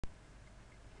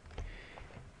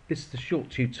This is a short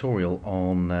tutorial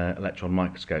on electron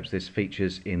microscopes. This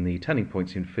features in the Turning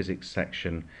Points in Physics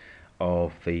section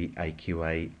of the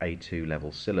AQA A2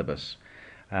 level syllabus.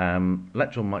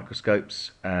 Electron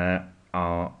microscopes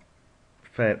are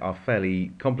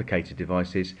fairly complicated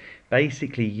devices,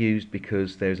 basically used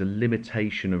because there's a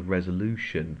limitation of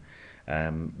resolution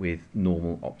with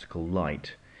normal optical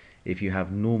light. If you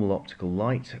have normal optical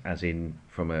light, as in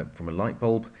from a light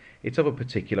bulb, it's of a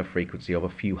particular frequency of a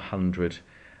few hundred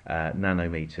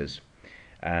nanometers.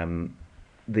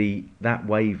 That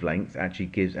wavelength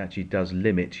actually does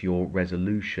limit your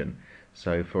resolution.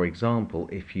 So, for example,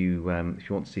 if you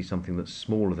want to see something that's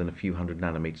smaller than a few hundred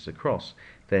nanometers across,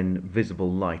 then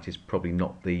visible light is probably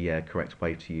not the correct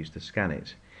way to use to scan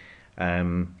it.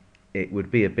 It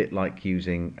would be a bit like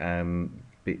using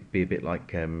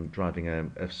driving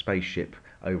a spaceship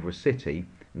over a city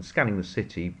and scanning the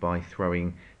city by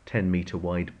throwing 10-meter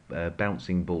wide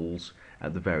bouncing balls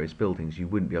at the various buildings. You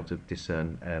wouldn't be able to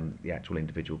discern the actual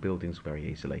individual buildings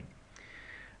very easily.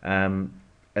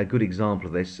 A good example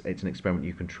of this, it's an experiment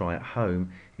you can try at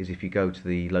home, is if you go to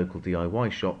the local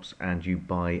DIY shops and you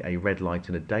buy a red light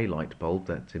and a daylight bulb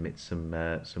that emits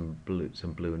some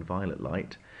blue and violet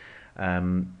light.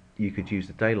 You could use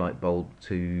the daylight bulb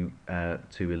to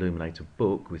illuminate a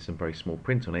book with some very small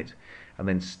print on it, and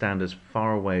then stand as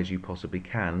far away as you possibly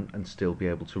can and still be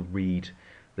able to read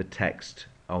the text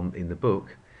in the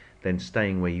book. Then,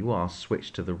 staying where you are,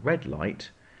 switch to the red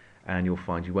light, and you'll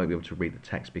find you won't be able to read the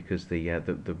text because the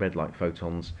red light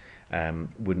photons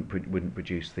wouldn't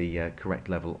produce the correct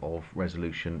level of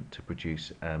resolution to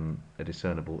produce a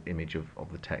discernible image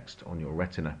of the text on your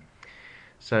retina.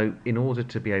 So, in order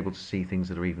to be able to see things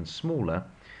that are even smaller,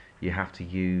 you have to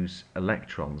use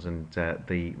electrons, and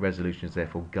the resolution is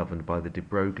therefore governed by the de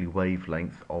Broglie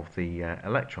wavelength of the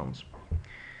electrons.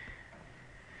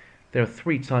 There are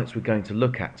three types we're going to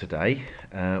look at today.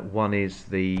 One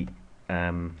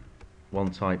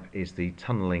type is the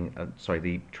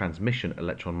the transmission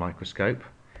electron microscope.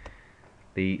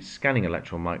 The scanning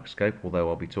electron microscope, although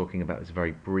I'll be talking about this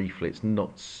very briefly, it's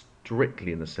not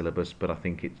strictly in the syllabus, but I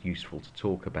think it's useful to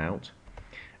talk about.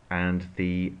 And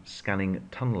the scanning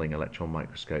tunneling electron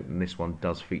microscope, and this one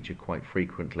does feature quite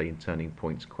frequently in Turning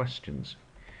Points questions.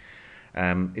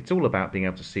 It's all about being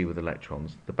able to see with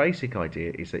electrons. The basic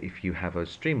idea is that if you have a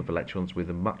stream of electrons with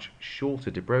a much shorter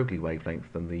de Broglie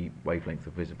wavelength than the wavelength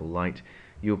of visible light,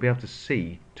 you'll be able to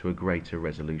see to a greater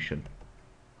resolution.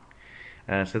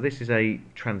 So this is a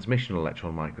transmission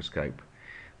electron microscope.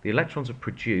 The electrons are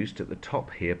produced at the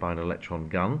top here by an electron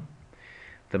gun.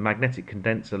 The magnetic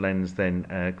condenser lens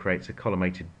then creates a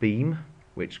collimated beam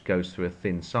which goes through a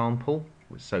thin sample.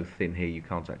 It's so thin here you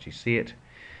can't actually see it.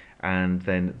 And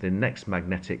then the next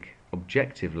magnetic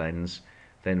objective lens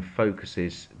then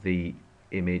focuses the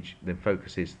image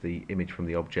from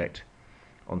the object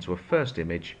onto a first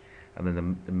image, and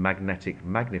then the magnetic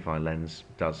magnifier lens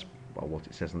does, well, what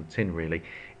it says on the tin really,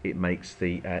 it makes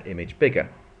the image bigger.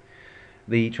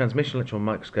 The transmission electron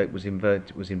microscope was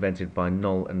invented by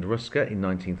Knoll and Ruska in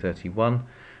 1931.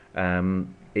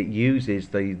 It uses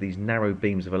these narrow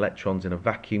beams of electrons in a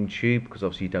vacuum tube because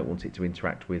obviously you don't want it to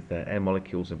interact with air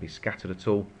molecules and be scattered at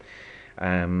all.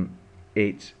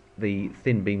 The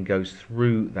thin beam goes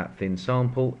through that thin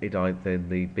sample.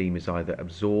 The beam is either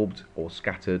absorbed or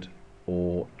scattered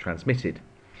or transmitted.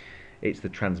 It's the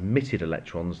transmitted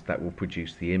electrons that will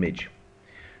produce the image.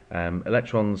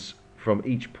 Electrons from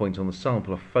each point on the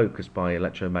sample are focused by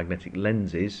electromagnetic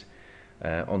lenses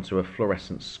onto a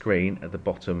fluorescent screen at the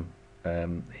bottom,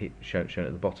 shown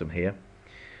at the bottom here,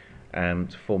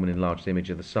 to form an enlarged image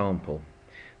of the sample.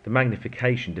 The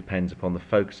magnification depends upon the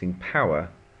focusing power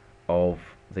of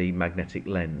the magnetic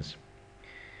lens.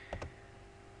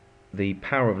 The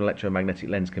power of an electromagnetic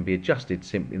lens can be adjusted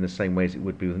simply in the same way as it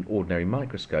would be with an ordinary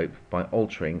microscope, by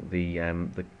altering the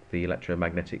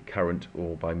electromagnetic current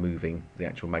or by moving the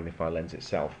actual magnifier lens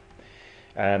itself.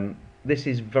 This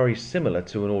is very similar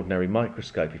to an ordinary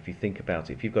microscope if you think about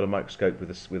it. If you've got a microscope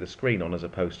with a screen on as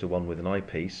opposed to one with an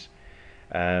eyepiece,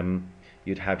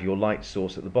 you'd have your light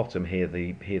source at the bottom here,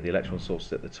 the electron source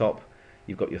is at the top.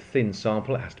 You've got your thin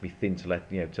sample. It has to be thin to let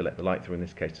the light through, in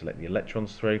this case to let the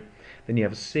electrons through. Then you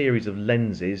have a series of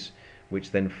lenses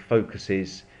which then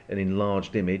focuses an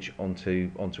enlarged image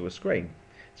onto a screen.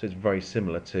 So it's very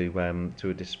similar to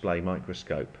a display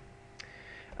microscope.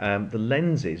 The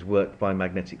lenses work by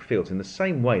magnetic fields in the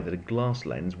same way that a glass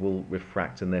lens will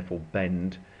refract and therefore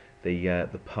bend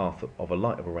the path of a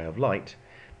ray of light.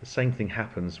 The same thing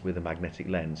happens with a magnetic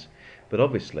lens, but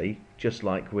obviously, just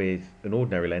like with an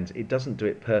ordinary lens, it doesn't do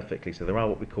it perfectly. So there are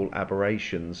what we call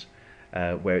aberrations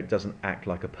where it doesn't act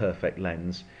like a perfect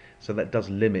lens. So that does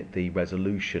limit the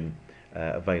resolution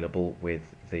available with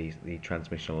the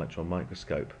transmission electron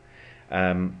microscope.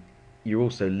 You're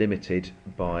also limited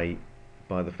by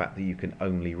the fact that you can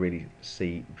only really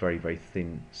see very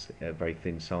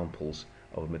thin samples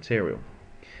of material.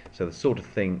 So the sort of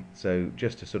thing, so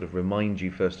just to sort of remind you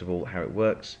first of all how it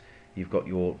works, you've got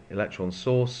your electron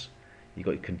source, you've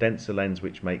got your condenser lens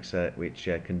which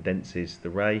condenses the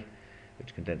ray,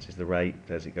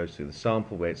 as it goes through the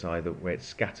sample, where it's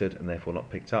scattered and therefore not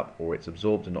picked up, or it's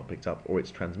absorbed and not picked up, or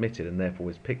it's transmitted and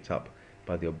therefore is picked up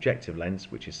by the objective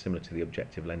lens, which is similar to the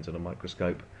objective lens on a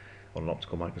microscope, on an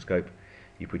optical microscope.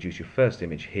 You produce your first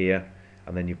image here,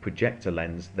 and then your projector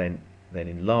lens then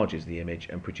enlarges the image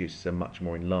and produces a much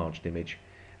more enlarged image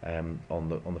on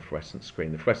the fluorescent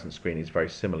screen. The fluorescent screen is very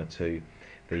similar to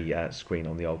the screen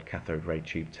on the old cathode ray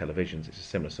tube televisions. It's a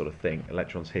similar sort of thing.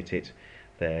 Electrons hit it,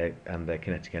 and their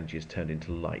kinetic energy is turned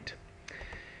into light.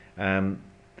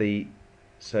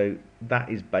 So that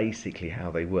is basically how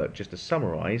they work. Just to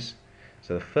summarise,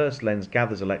 so the first lens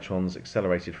gathers electrons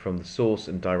accelerated from the source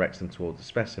and directs them towards the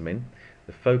specimen.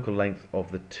 The focal length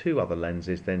of the two other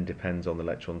lenses then depends on the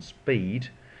electron speed.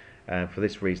 For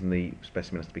this reason, the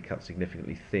specimen has to be cut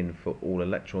significantly thin for all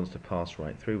electrons to pass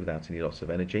right through without any loss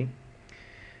of energy.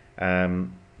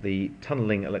 The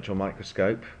tunneling electron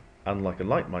microscope, unlike a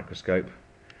light microscope,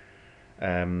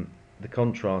 the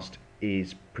contrast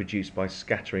is produced by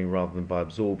scattering rather than by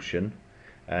absorption.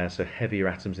 So heavier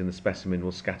atoms in the specimen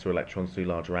will scatter electrons through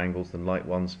larger angles than light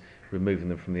ones, removing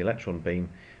them from the electron beam,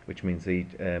 which means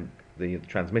the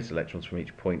transmitted electrons from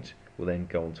each point will then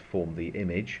go on to form the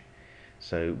image.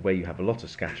 So where you have a lot of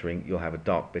scattering, you'll have a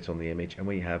dark bit on the image, and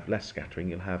where you have less scattering,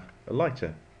 you'll have a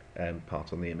lighter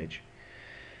part on the image.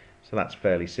 So that's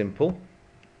fairly simple.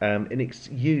 And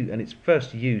it's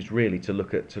first used really to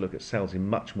look at cells in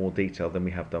much more detail than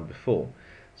we have done before.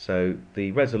 So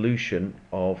the resolution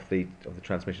of the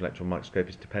transmission electron microscope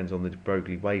depends on the de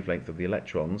Broglie wavelength of the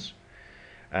electrons,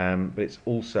 but it's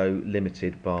also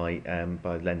limited by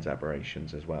lens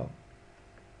aberrations as well.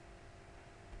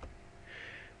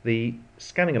 The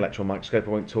scanning electron microscope I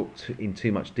won't talk in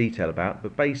too much detail about,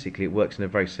 but basically it works in a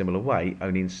very similar way.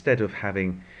 Only instead of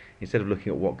looking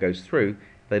at what goes through,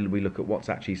 then we look at what's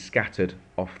actually scattered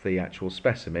off the actual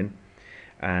specimen,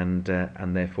 and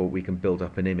therefore we can build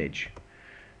up an image.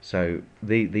 So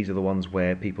these are the ones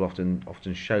where people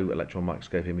often show electron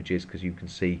microscope images, because you can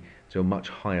see to a much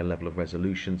higher level of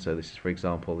resolution. So this is, for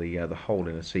example, the hole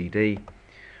in a CD,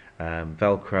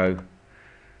 Velcro.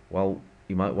 Well,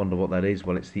 you might wonder what that is.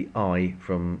 Well, it's the eye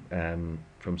from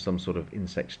some sort of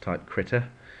insect-type critter,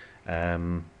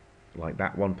 like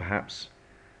that one perhaps,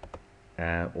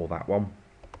 or that one.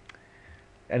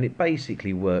 And it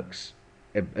basically works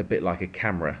a bit like a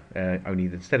camera, only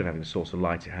instead of having a source of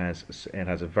light, it has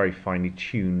a very finely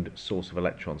tuned source of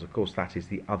electrons. Of course, that is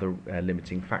the other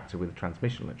limiting factor with the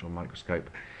transmission electron microscope,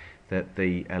 that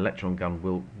the electron gun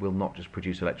will not just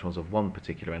produce electrons of one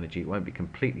particular energy. It won't be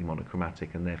completely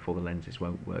monochromatic, and therefore the lenses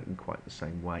won't work in quite the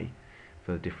same way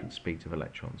for the different speeds of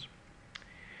electrons.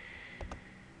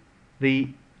 The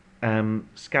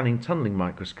scanning tunneling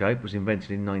microscope was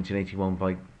invented in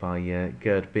 1981 by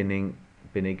Gerd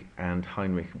Binnig and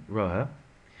Heinrich Roher.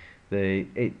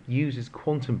 It uses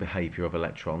quantum behavior of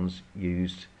electrons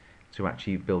used to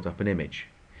actually build up an image.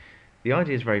 The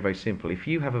idea is very simple. If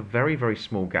you have a very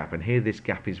small gap, and here this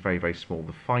gap is very small,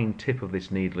 the fine tip of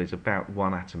this needle is about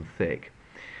 1 atom thick,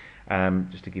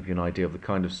 just to give you an idea of the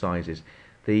kind of sizes,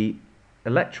 the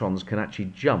electrons can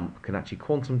actually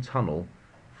quantum tunnel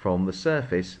from the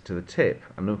surface to the tip,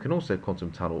 and it can also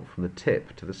quantum tunnel from the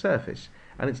tip to the surface,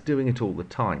 and it's doing it all the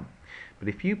time. But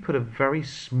if you put a very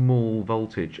small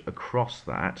voltage across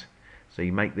that, so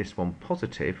you make this one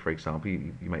positive, for example,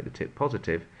 you make the tip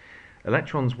positive,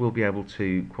 electrons will be able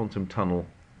to quantum tunnel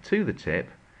to the tip,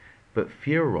 but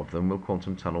fewer of them will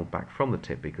quantum tunnel back from the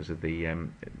tip because of the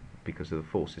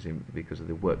forces, because of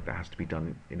the work that has to be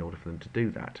done in order for them to do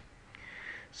that.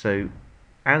 So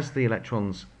as the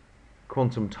electrons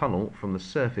quantum tunnel from the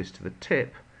surface to the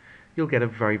tip, you'll get a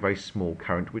very small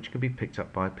current which can be picked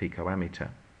up by a picoammeter.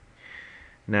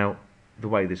 Now, the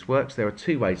way this works, there are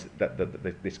two ways that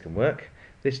this can work.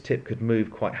 This tip could move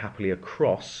quite happily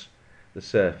across the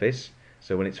surface,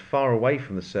 so when it's far away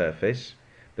from the surface,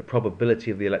 the probability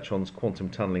of the electrons quantum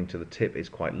tunneling to the tip is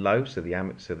quite low, so the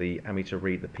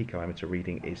picoammeter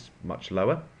reading is much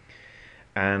lower.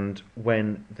 And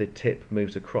when the tip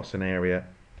moves across an area,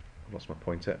 I've lost my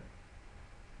pointer.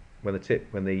 When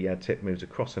the tip moves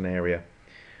across an area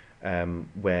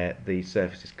where the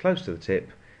surface is close to the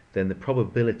tip, then the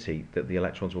probability that the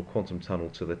electrons will quantum tunnel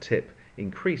to the tip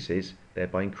increases,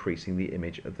 thereby increasing the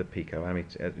image of the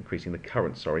picoammeter, increasing the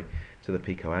current, sorry, to the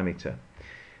picoammeter.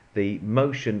 The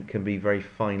motion can be very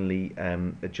finely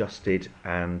adjusted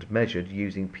and measured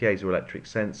using piezoelectric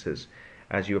sensors.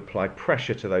 As you apply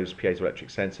pressure to those piezoelectric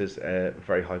sensors,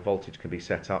 very high voltage can be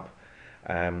set up,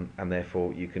 and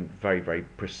therefore you can very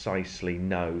precisely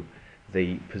know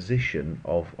the position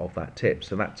of that tip.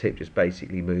 So that tip just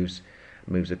basically moves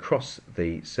across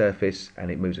the surface,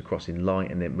 and it moves across in line,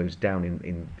 and it moves down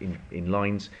in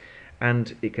lines,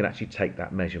 and it can actually take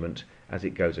that measurement as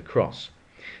it goes across.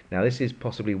 Now this is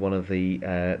possibly one of the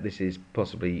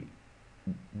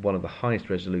highest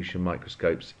resolution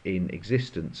microscopes in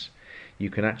existence.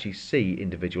 You can actually see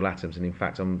individual atoms, and in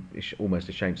fact I'm almost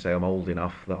ashamed to say I'm old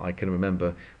enough that I can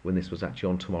remember when this was actually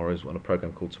on a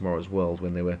program called Tomorrow's World,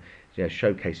 when they were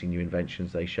showcasing new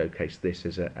inventions. They showcased this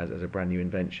as a brand new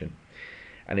invention,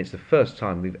 and it's the first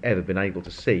time we've ever been able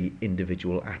to see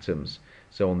individual atoms.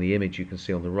 So on the image you can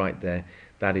see on the right there,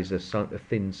 that is a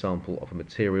thin sample of a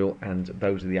material, and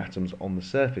those are the atoms on the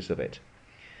surface of it.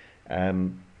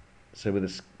 So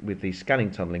with the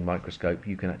scanning tunneling microscope,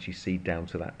 you can actually see down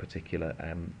to that particular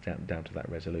down to that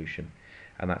resolution,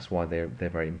 and that's why they're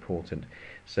very important.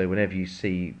 So whenever you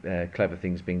see clever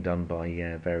things being done by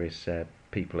various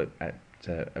people at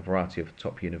a variety of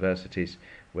top universities,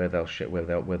 where they'll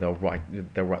write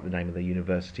the name of the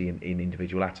university in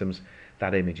individual atoms,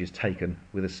 that image is taken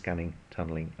with a scanning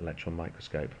tunneling electron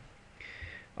microscope.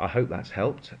 I hope that's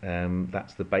helped.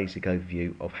 That's the basic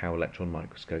overview of how electron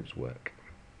microscopes work.